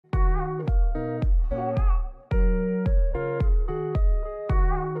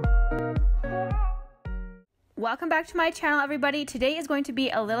welcome back to my channel, everybody. Today is going to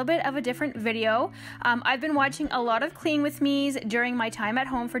be a little bit of a different video. I've been watching a lot of clean with me's during my time at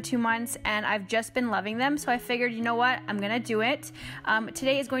home for 2 months, and I've just been loving them, so I figured, you know what, I'm gonna do it.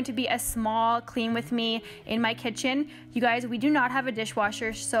 Today is going to be a small clean with me in my kitchen. You guys, we do not have a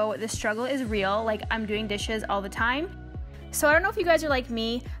dishwasher, so the struggle is real. Like, I'm doing dishes all the time. So I don't know if you guys are like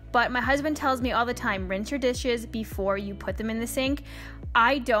me, but my husband tells me all the time, rinse your dishes before you put them in the sink.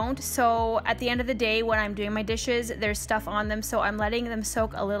 I don't, so at the end of the day when I'm doing my dishes, there's stuff on them, so I'm letting them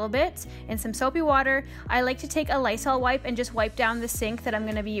soak a little bit in some soapy water. I like to take a Lysol wipe and just wipe down the sink that I'm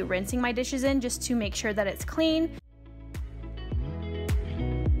going to be rinsing my dishes in, just to make sure that it's clean.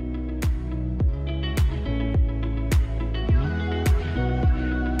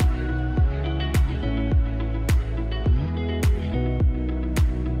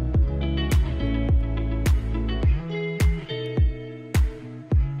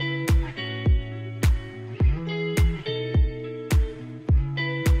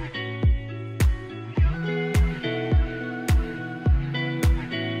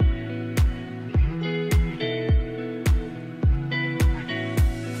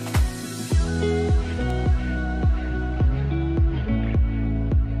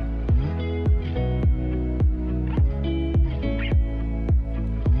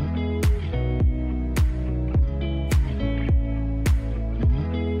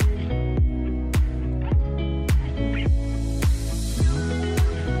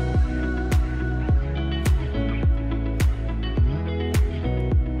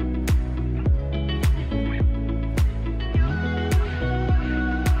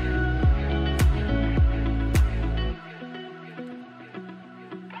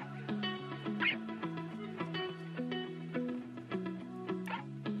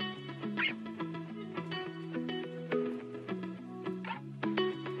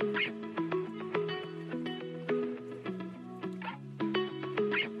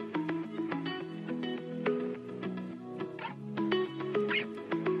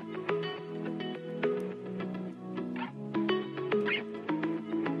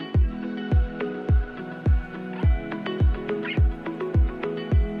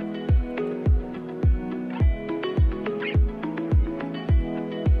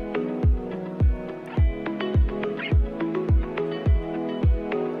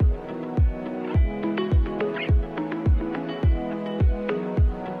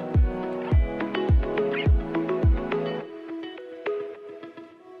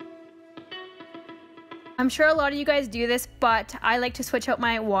 I'm sure a lot of you guys do this, but I like to switch out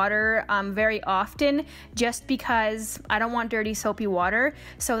my water very often just because I don't want dirty soapy water.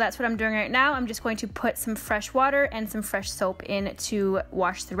 So that's what I'm doing right now. I'm just going to put some fresh water and some fresh soap in to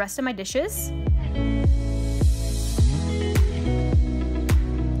wash the rest of my dishes.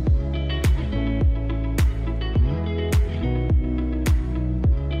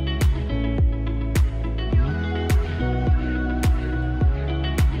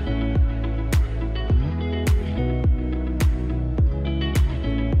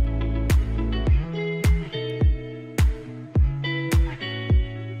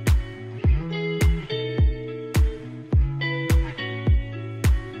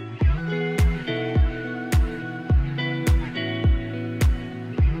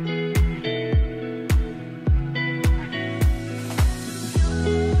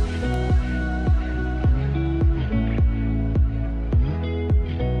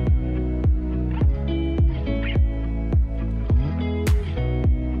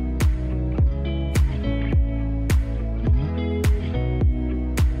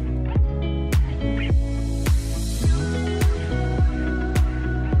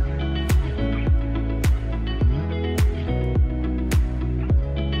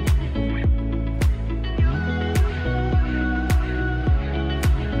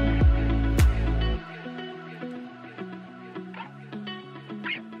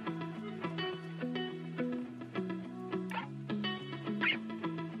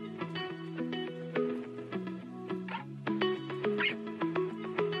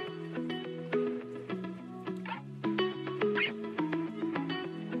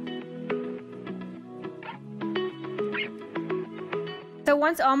 So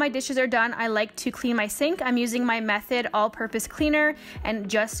once all my dishes are done, I like to clean my sink. I'm using my Method all-purpose cleaner and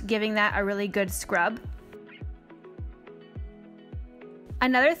just giving that a really good scrub.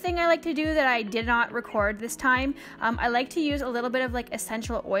 Another thing I like to do that I did not record this time, I like to use a little bit of like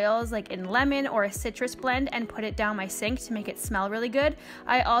essential oils like in lemon or a citrus blend and put it down my sink to make it smell really good.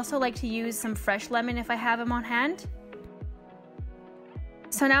 I also like to use some fresh lemon if I have them on hand.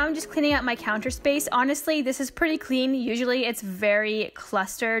 So now I'm just cleaning up my counter space. Honestly, this is pretty clean. Usually it's very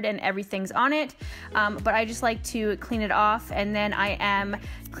clustered and everything's on it, but I just like to clean it off. And then I am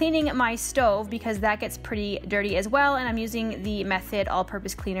cleaning my stove because that gets pretty dirty as well, and I'm using the Method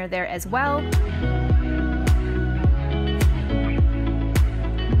all-purpose cleaner there as well.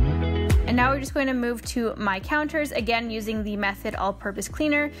 And now we're just going to move to my counters, again using the Method all-purpose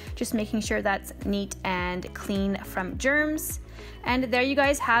cleaner, just making sure that's neat and clean from germs. And there you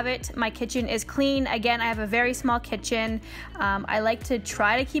guys have it. My kitchen is clean. Again, I have a very small kitchen. I like to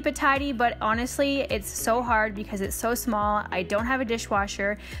try to keep it tidy, but honestly, it's so hard because it's so small. I don't have a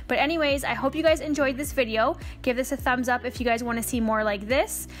dishwasher. But anyways, I hope you guys enjoyed this video. Give this a thumbs up if you guys want to see more like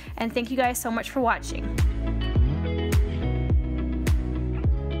this. And thank you guys so much for watching.